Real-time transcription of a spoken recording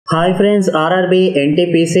Hi friends, RRB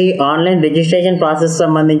NTPC online registration process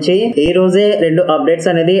సంబంధించి ఈ రోజే రెండు అప్డేట్స్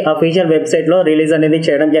అనేది అఫీషియల్ వెబ్సైట్ లో రిలీజ్ అనేది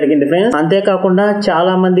చేయడం జరిగింది ఫ్రెండ్స్. అంతేకాకుండా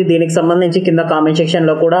చాలా మంది దీనికి సంబంధించి కింద కామెంట్ సెక్షన్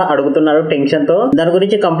లో కూడా అడుగుతున్నారు టెన్షన్ తో. దాని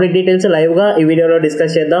గురించి కంప్లీట్ డీటెయిల్స్ లైవ్ గా ఈ వీడియోలో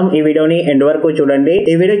డిస్కస్ చేద్దాం. ఈ వీడియోని ఎండ్ వరకు చూడండి.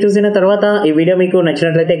 ఈ వీడియో చూసిన తర్వాత ఈ వీడియో మీకు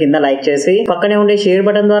నచ్చినట్లయితే కింద లైక్ చేసి పక్కనే ఉండే షేర్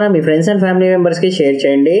బటన్ ద్వారా మీ ఫ్రెండ్స్ అండ్ ఫ్యామిలీ మెంబర్స్ కి షేర్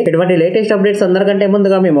చేయండి. ఇటువంటి లేటెస్ట్ అప్డేట్స్ అందరికంటే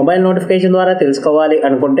ముందుగా మీ మొబైల్ నోటిఫికేషన్ ద్వారా తెలుసుకోవాలి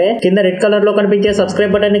అనుకుంటే కింద రెడ్ కలర్ లో కనిపించే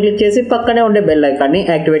సబ్స్క్రైబ్ బటన్ క్లిక్ చేసి పక్కనే ఉండే బెల్ ఐకాన్ ని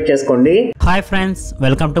యాక్టివేట్ చేసుకోండి. Hi friends,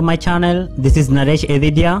 welcome to my channel. This is Naresh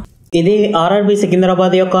ఎదిద్యా. ఇది RRB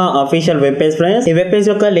సికింద్రాబాద్ యొక్క అఫీషియల్ వెబ్ పేజ్ ఫ్రెండ్స్. ఈ వెబ్ పేజ్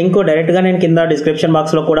యొక్క లింక్ డైరెక్ట్ గా నేను కింద డిస్క్రిప్షన్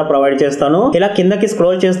బాక్స్ లో కూడా ప్రొవైడ్ చేస్తాను. ఇలా కిందకి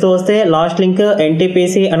స్క్రోల్ చేస్తూ వస్తే లాస్ట్ లింక్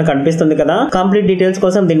NTPC అని కనిపిస్తుంది కదా. కంప్లీట్ డీటెయిల్స్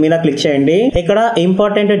కోసం దీని మీద క్లిక్ చేయండి. ఇక్కడ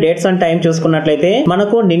ఇంపార్టెంట్ డేట్స్ అండ్ టైం చూసుకున్నట్లయితే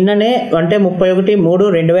మనకు నిన్ననే అంటే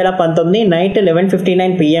 31/3/2019 నైట్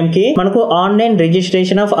 11:59 PM కి మనకు ఆన్లైన్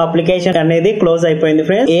రిజిస్ట్రేషన్ ఆఫ్ అప్లికేషన్ అనేది క్లోజ్ అయిపోయింది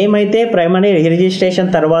ఫ్రెండ్స్. ఏమైతే ప్రైమరీ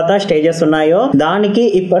రిజిస్ట్రేషన్ తర్వాత స్టేజెస్ ఉన్నాయో దానికి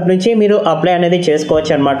ఇప్పటి నుంచి మీరు అప్లై అనేది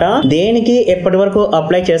చేసుకోవచ్చు అన్నమాట. దేనికి ఎప్పటి వరకు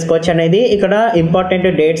అప్లై చేసుకోవచ్చు అనేది ఇక్కడ ఇంపార్టెంట్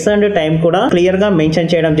డేట్స్ అండ్ టైం కూడా క్లియర్ గా మెన్షన్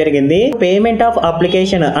చేయడం జరిగింది. పేమెంట్ ఆఫ్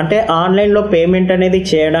అప్లికేషన్ అంటే ఆన్లైన్ లో పేమెంట్ అనేది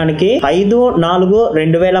చేయడానికి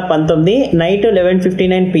 5/4/2019 నైట్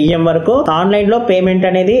 11:59 PM వరకు ఆన్లైన్ లో పేమెంట్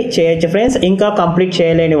అనేది చేయొచ్చు ఫ్రెండ్స్. ఇంకా కంప్లీట్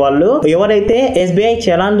చేయలేని వాళ్ళు ఎవరైతే SBI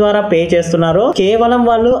చలాన్ ద్వారా పే చేస్తున్నారో కేవలం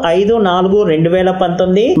వాళ్ళు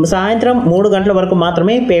 5/4/2019 సాయంత్రం 3 గంటల వరకు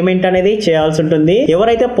మాత్రమే పేమెంట్ అనేది చేయాల్సి ఉంటుంది.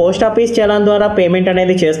 ఎవరైతే పోస్ట్ ఆఫీస్ చలాన్ ద్వారా పేమెంట్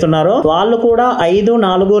అనేది చేస్తున్నారో వాళ్ళు కూడా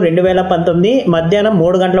 5/4/2019 మధ్యాహ్నం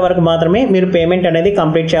 3 గంటల వరకు మాత్రమే మీరు పేమెంట్ అనేది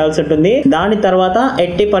కంప్లీట్ చేయాల్సి ఉంటుంది. దాని తర్వాత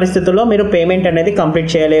ఎట్టి పరిస్థితుల్లో మీరు పేమెంట్ అనేది కంప్లీట్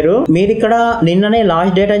చేయలేరు. మీరు ఇక్కడ నిన్ననే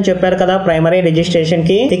లాస్ట్ డేట్ అని చెప్పారు కదా ప్రైమరీ రిజిస్ట్రేషన్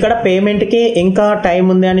కి. ఇక్కడ పేమెంట్ కి ఇంకా టైం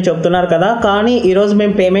ఉంది అని చెప్తున్నారు కదా. కానీ ఈ రోజు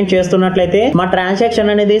మేము పేమెంట్ చేస్తున్నట్లయితే మా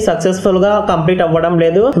ట్రాన్సాక్షన్ అనేది సక్సెస్ఫుల్ గా కంప్లీట్ అవ్వడం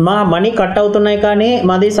లేదు. మా మనీ కట్ అవుతున్నాయి కానీ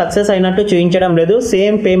మాది సక్సెస్ అయినట్టు చూపించడం లేదు.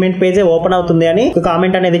 సేమ్ పేమెంట్ పేజే ఓపెన్ అవుతుంది అని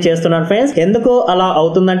కామెంట్ అనేది చేస్తున్నారు ఫ్రెండ్స్. ఎందుకు అలా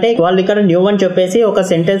అవుతుందంటే వాళ్ళు ఇక్కడ న్యూ అని చెప్పేసి ఒక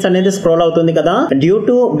సెంటెన్స్ అనేది స్క్రోల్ అవుతుంది కదా. Due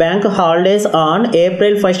to bank holidays on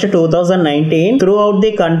April 1st, 2019 throughout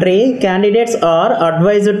the country, candidates are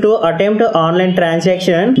advised to attempt online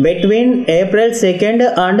transaction between April 2nd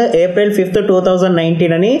and April 5th,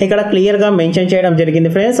 2019 అని ఇక్కడ క్లియర్ గా మెన్షన్ చేయడం జరిగింది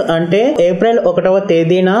ఫ్రెండ్స్. అంటే ఏప్రిల్ 1వ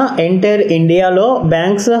తేదీన ఎంటైర్ ఇండియాలో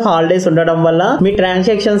బ్యాంక్స్ హాలిడేస్ ఉండడం వల్ల మీ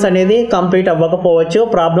ట్రాన్సాక్షన్స్ అనేది కంప్లీట్ అవ్వకపోవచ్చు,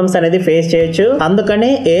 ప్రాబ్లమ్స్ అనేది ఫేస్ చేయొచ్చు.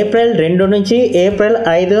 అందుకని April 2 నుంచి April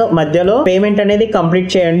 5 మధ్యలో పేమెంట్ అనేది కంప్లీట్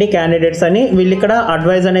చేయండి క్యాండిడేట్స్ అని వీళ్ళు ఇక్కడ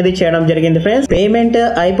అడ్వైజ్ అనేది చేయడం జరిగింది ఫ్రెండ్స్. పేమెంట్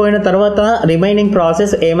అయిపోయిన తర్వాత రిమైనింగ్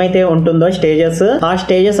ప్రాసెస్ ఏమైతే ఉంటుందో స్టేజెస్, ఆ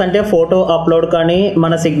స్టేజెస్ అంటే ఫోటో అప్లోడ్ కానీ,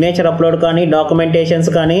 మన సిగ్నేచర్ అప్లోడ్ కానీ, డాక్యుమెంటేషన్స్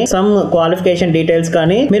కానీ, సమ్ క్వాలిఫికేషన్ డీటెయిల్స్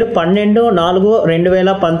కానీ మీరు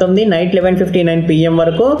 12/4/2019 నైట్ 11:59 PM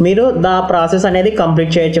వరకు మీరు దా ప్రాసెస్ అనేది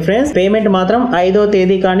కంప్లీట్ చేయొచ్చు ఫ్రెండ్స్. పేమెంట్ మాత్రం 5వ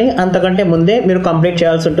తేదీ కానీ అంతకంటే ముందే మీరు కంప్లీట్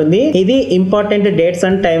చేయాల్సి ఉంటుంది. ఇది important dates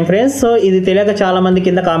and time friends. So ఇది తెలియక చాలా మంది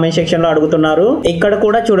కింద కామెంట్ సెక్షన్ లో అడుగుతున్నారు. ఇక్కడ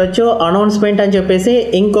కూడా చూడొచ్చు అనౌన్స్మెంట్ అని చెప్పేసి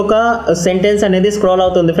ఇంకొక సెంటెన్స్ అనేది స్క్రోల్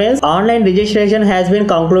అవుతుంది friends. Online registration has been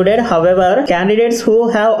concluded. However candidates who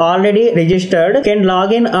have already registered can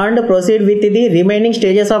login and proceed with the remaining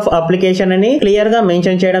stages of application అని క్లియర్ గా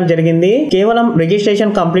మెన్షన్ చేయడం జరిగింది. కేవలం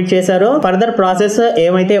రిజిస్ట్రేషన్ కంప్లీట్ చేశారు, ఫర్దర్ ప్రాసెస్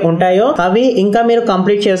ఏమైతే ఉంటాయో అవి ఇంకా మీరు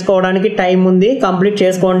కంప్లీట్ చేసుకోవడానికి టైం ఉంది, కంప్లీట్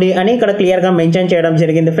చేసుకోండి అని ఇక్కడ క్లియర్ గా మెన్షన్ చేయడం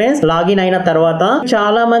జరిగింది ఫ్రెండ్స్. లాగిన్ అయిన తర్వాత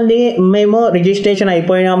చాలా మంది మేము రిజిస్ట్రేషన్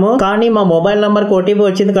అయిపోయినాము కానీ మా మొబైల్ నంబర్ కి OTP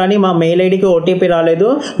వచ్చింది కానీ మా మెయిల్ ఐడికి OTP రాలేదు,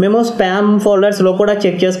 మేము స్పామ్ ఫోల్డర్స్ లో కూడా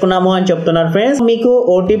చెక్ చేసుకున్నాము అని చెప్తున్నారు ఫ్రెండ్స్. మీకు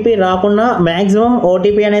OTP రాకుండా మాక్సిమం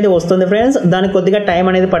OTP అనేది వస్తుంది ఫ్రెండ్స్. దానికి కొద్దిగా టైం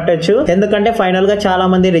అనేది పట్టొచ్చు, ఎందుకంటే ఫైనల్ గా చాలా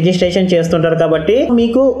మంది రిజిస్ట్రేషన్ చేస్తుంటారు కాబట్టి.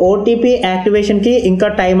 మీకు OTP యాక్టివేషన్ కి ఇంకా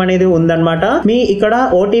టైం అనేది ఉందన్నమాట. మీ ఇక్కడ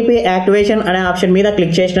OTP యాక్టివేషన్ అనే ఆప్షన్ మీద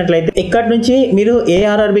క్లిక్ చేసినట్లయితే ఇక్కడ నుంచి మీరు ఏ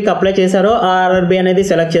RRB కి అప్లై చేశారో ఆ RRB అనేది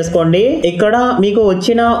సెలెక్ట్ చేసుకోండి. ఇక్కడ మీకు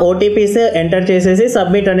వచ్చిన OTPs ఎంటర్ చేసేసి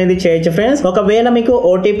సబ్మిట్ అనేది చేయొచ్చు ఫ్రెండ్స్. ఒకవేళ మీకు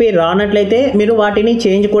OTP రానట్లయితే మీరు వాటిని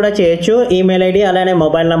చేంజ్ కూడా చేయొచ్చు, ఈమెయిల్ ఐడి అలానే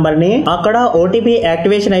మొబైల్ నంబర్ ని. అక్కడ OTP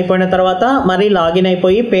యాక్టివేషన్ అయిపోయిన తర్వాత మరి లాగిన్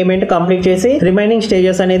అయిపోయి పేమెంట్ కంప్లీట్ చేసి రిమైనింగ్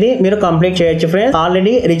స్టేజెస్ అనేది మీరు కంప్లీట్ చేయొచ్చు ఫ్రెండ్స్.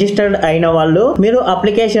 ఆల్రెడీ రిజిస్టర్డ్ అయిన వాళ్ళు మీరు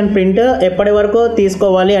అప్లికేషన్ ప్రింట్ ఎప్పటి వరకు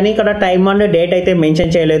తీసుకోవాలి అని ఇక్కడ టైం అండ్ డేట్ అయితే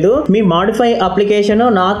మెన్షన్ చేయలేదు. మీ మాడిఫై అప్లికేషన్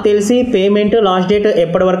నాకు తెలిసి పేమెంట్ లాస్ట్ డేట్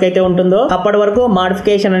ఎప్పటి వరకు అయితే ఉంటుందో అప్పటి వరకు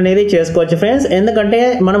మాడిఫికేషన్ అనేది చేసుకోవచ్చు ఫ్రెండ్స్. ఎందుకంటే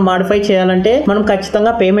మనం మాడిఫై చేయాలంటే మనం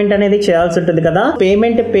ఖచ్చితంగా పేమెంట్ అనేది చేయాల్సి ఉంటుంది కదా.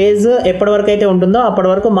 పేమెంట్ పేజ్ ఎప్పటి వరకు అయితే ఉంటుందో అప్పటి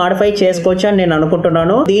వరకు మాడిఫై చేసుకోవచ్చు అని నేను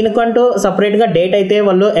అనుకుంటున్నాను. దీనికంటూ సపరేట్ గా డేట్ అయితే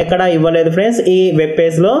వాళ్ళు ఎక్కడ ఇవ్వలేదు ఫ్రెండ్స్ ఈ వెబ్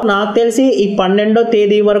పేజ్ లో. నాకు తెలిసి ఈ 12వ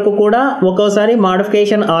తేదీ వరకు కూడా ఒక్కోసారి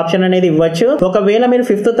మాడిఫికేషన్ ఆప్షన్ అనేది ఇవ్వచ్చు. ఒకవేళ మీరు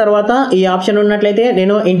 5th తర్వాత ఈ ఆప్షన్ ఉన్నట్లయితే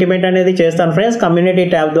నేను ఇంటిమేట్ అనేది చేస్తాను ఫ్రెండ్స్ కమ్యూనిటీ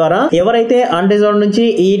ట్యాబ్ ద్వారా. ఎవరైతే అన్రిజర్వ్డ్ నుంచి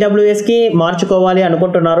EWS కి మార్చుకోవాలి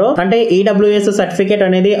అనుకుంటున్నారో, అంటే EWS సర్టిఫికేట్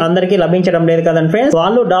అనేది అందరికి లభించడం లేదు కదండి ఫ్రెండ్స్,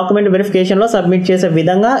 వాళ్ళు డాక్యుమెంట్ వెరిఫికేషన్ లో సబ్మిట్ చేసే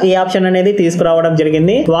విధంగా ఈ ఆప్షన్ అనేది తీసుకురావడం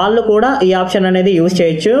జరిగింది. వాళ్ళు కూడా ఈ ఆప్షన్ అనేది యూజ్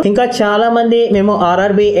చేయొచ్చు. ఇంకా చాలా మంది మేము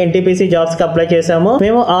RRB NTPC జాబ్స్ కి అప్లై చేసాము,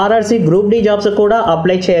 మేము RRC గ్రూప్ D జాబ్స్ కూడా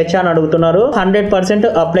అప్లై చేయొచ్చా అని అడుగుతున్నారు. 100%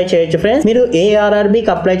 అప్లై చేయొచ్చు ఫ్రెండ్స్. మీరు ఏ RRB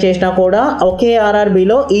కి అప్లై చేసినా కూడా ఒకే RRB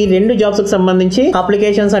లో ఈ 2 జాబ్స్ కి సంబంధించి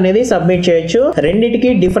అప్లికేషన్స్ అనేది సబ్మిట్ చేయొచ్చు.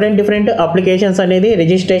 రెండిటికి డిఫరెంట్ అప్లికేషన్స్ అనేది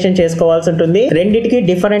రిజిస్ట్రేషన్ చేసుకోవాల్సి ఉంటుంది. రెండిటికి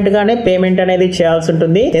డిఫరెంట్ గానే పేమెంట్ అనేది చేయాల్సి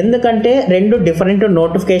ఉంటుంది. ఎందుకంటే 2 డిఫరెంట్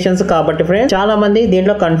నోటిఫికేషన్స్ కాబట్టి ఫ్రెండ్స్ చాలా మంది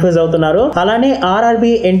దీంట్లో కన్ఫ్యూజ్ అవుతున్నారు. అలానే RRB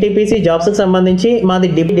NTPC జాబ్స్ కి సంబంధించి మాది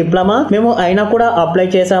డిప్లొమా, మేము అయినా కూడా అప్లై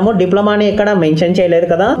చేసాము. డిప్లొమాని ఎక్కడ మెన్షన్ చేయలేదు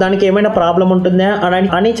కదా, దానికి ఏమైనా ప్రాబ్లం ఉంటుందా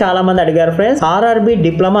అని చాలా మంది అడిగారు ఫ్రెండ్స్. RRB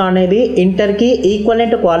డిప్లొమా అనేది ఇంటర్ కి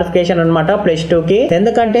ఈక్వలెంట్ క్వాలిఫికేషన్ అన్నమాట +2 కి.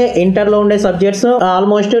 ఎందుకంటే ఇంటర్ లో ఉండే సబ్జెక్ట్స్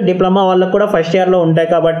ఆల్మోస్ట్ డిప్లొమా వాళ్ళకు కూడా ఫస్ట్ ఇయర్ లో ఉంటాయి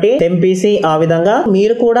కాబట్టి MPC ఆ విధంగా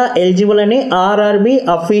మీరు కూడా ఎలిజిబుల్ అని RRB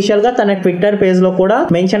అఫీషియల్ గా తన ట్విట్టర్ పేజ్ లో కూడా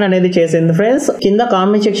మెన్షన్ అనేది చేసింది ఫ్రెండ్స్. కింద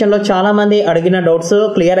కామెంట్ సెక్షన్ లో చాలా మంది అడిగిన డౌట్స్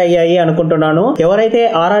క్లియర్ అయ్యాయి అనుకుంటున్నాను. ఎవరైతే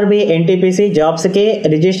RRB NTPC జాబ్స్ కి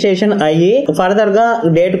రిజిస్ట్రేషన్ అయ్యి ఫర్దర్ గా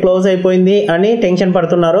డేట్ క్లోజ్ అయిపోయింది అని టెన్షన్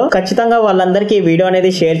పడుతున్నారో, ఖచ్చితంగా వాళ్ళందరికీ ఈ వీడియో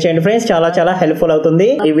అనేది షేర్ చేయండి ఫ్రెండ్స్. చాలా హెల్ప్ఫుల్ అవుతుంది.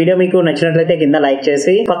 ఈ వీడియో మీకు నచ్చినట్లయితే కింద లైక్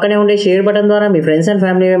చేసి పక్కనే ఉండే షేర్ బటన్ ద్వారా మీ ఫ్రెండ్స్ అండ్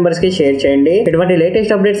ఫ్యామిలీ మెంబర్స్ కి షేర్ చేయండి. ఇటువంటి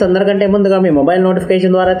లేటెస్ట్ అప్డేట్స్ అందరికంటే ముందుగా మీ మొబైల్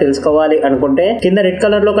నోటిఫికేషన్ ద్వారా తెలుసుకోవాలి అనుకుంటే కింద రెడ్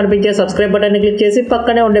కలర్ లో కనిపించే సబ్స్క్రైబ్ బటన్ ని క్లిక్ చేసి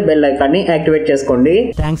పక్కనే ఉండే బెల్ ఐకాన్ ని యాక్టివేట్ చేసుకోండి.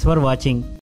 Thanks for watching.